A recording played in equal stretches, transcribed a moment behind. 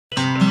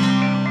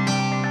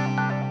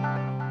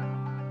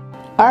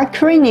Our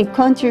clinic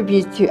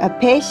contributes to a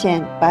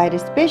patient by the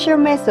special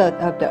method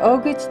of the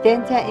Ohguchi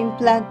dental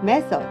implant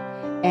method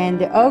and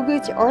the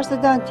Ohguchi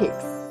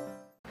orthodontics.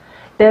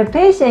 The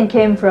patient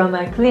came from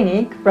a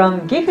clinic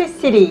from Gifu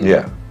City.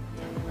 Yeah.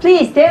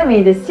 Please tell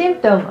me the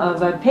symptom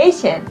of a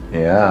patient.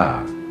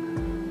 Yeah.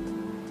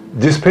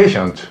 This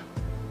patient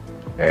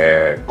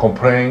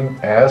complained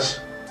as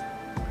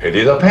a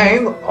little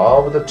pain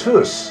of the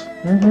tooth.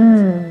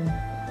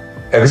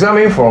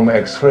 Examine from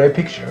X-ray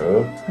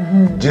picture,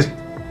 this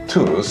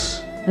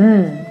tooth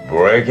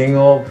breaking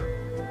of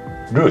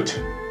root.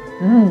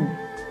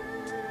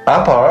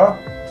 Upper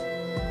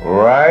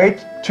right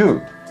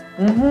tooth.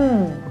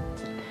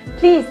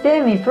 Please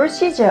tell me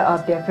procedure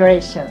of the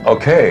operation.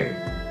 Okay.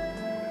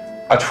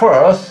 At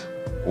first,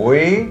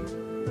 we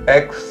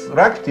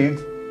extracted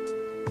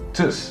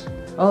tooth.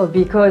 Oh,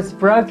 because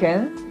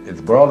broken?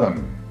 It's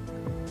broken.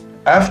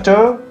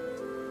 After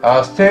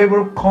a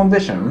stable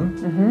condition,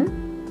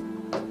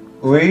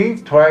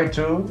 we try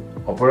to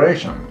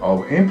operation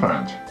of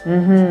implant.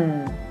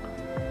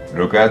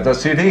 Look at the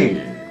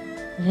CT.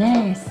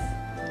 Yes.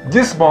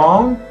 This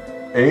bone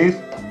is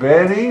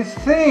very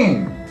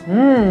thin.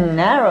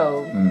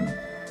 Narrow.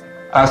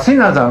 A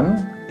thinner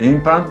than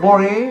implant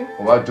body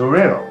or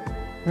dural.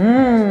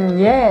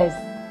 Yes.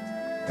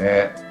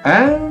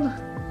 And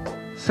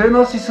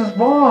stenosis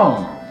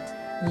bone.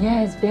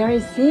 Yes, very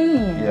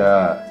thin.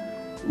 Yeah.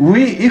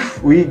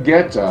 If we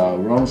get a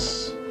wrong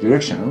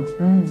direction,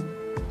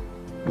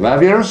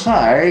 labial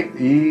side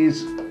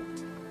is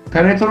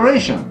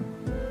penetration.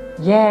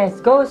 Yes,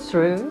 go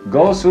through.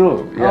 Go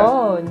through. Yeah.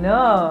 Oh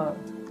no.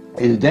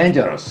 It's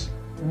dangerous.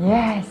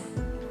 Yes.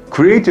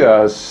 Create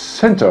a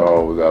center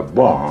of the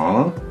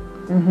bone,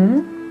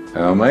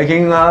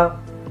 making a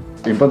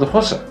implant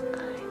fossa.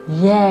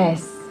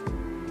 Yes.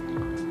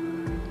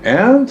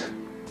 And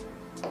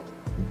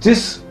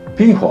this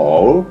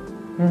pinhole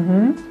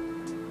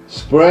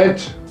spread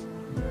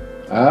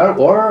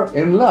or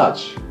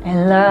enlarge.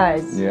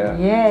 Enlarge. Yeah.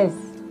 Yes.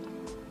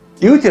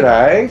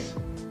 Utilize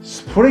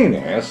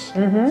springiness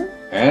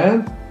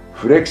and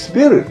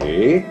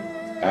flexibility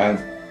and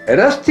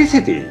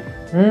elasticity.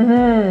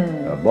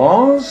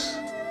 Bones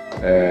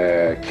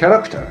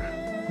character.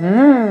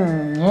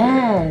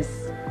 Yes.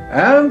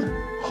 And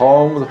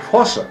home the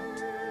fossa.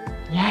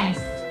 Yes.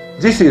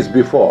 This is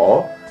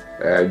before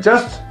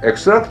just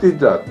extracted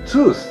the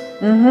tooth.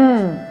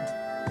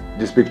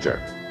 This picture.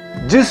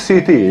 This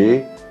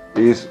CT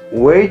is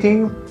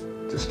waiting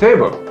to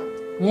stable.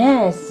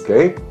 Yes.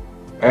 Okay,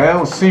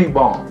 and thin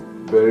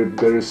bone,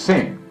 very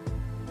thin.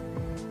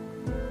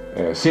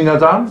 Thinner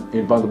than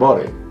implant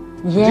body.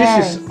 Yes.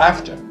 This is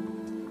after.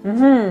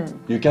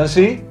 You can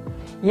see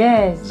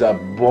Yes. the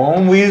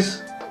bone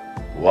is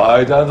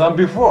wider than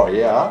before.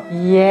 Yeah.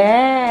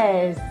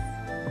 Yes.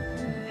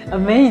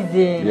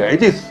 Amazing. Yeah,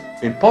 it is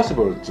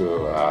impossible to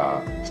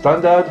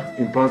standard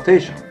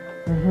implantation.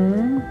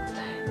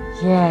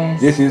 Yes.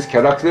 This is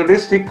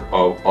characteristic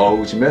of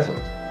Ohguchi method.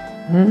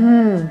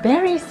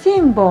 Very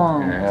thin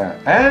bone. Yeah.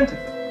 And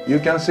you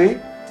can see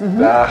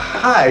the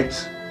height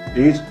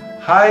is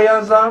higher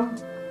than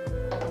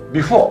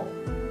before.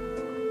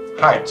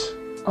 Height.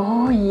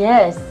 Oh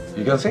yes.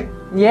 You can see?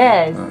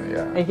 Yes.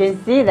 Yeah. I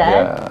can see that.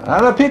 Yeah.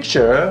 And the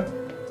picture,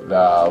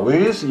 the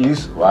width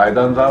is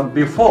wider than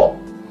before.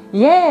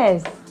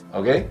 Yes.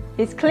 Okay?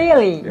 It's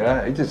clearly.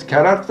 Yeah, it is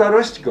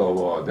characteristic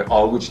of the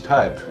Ohguchi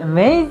type.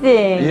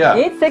 Amazing. Yeah.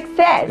 It's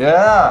success.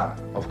 Yeah,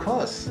 of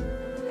course.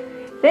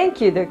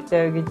 Thank you,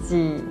 Dr.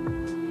 Ohguchi.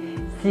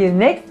 See you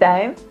next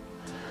time.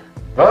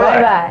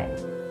 Bye. Bye.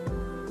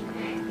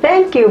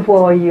 Thank you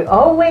for you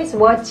always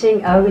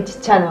watching Ohguchi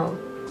channel.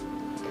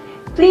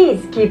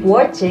 Please keep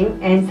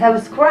watching and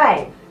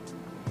subscribe.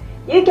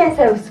 You can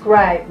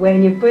subscribe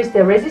when you push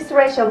the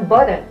registration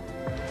button.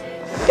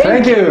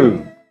 Thank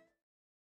you.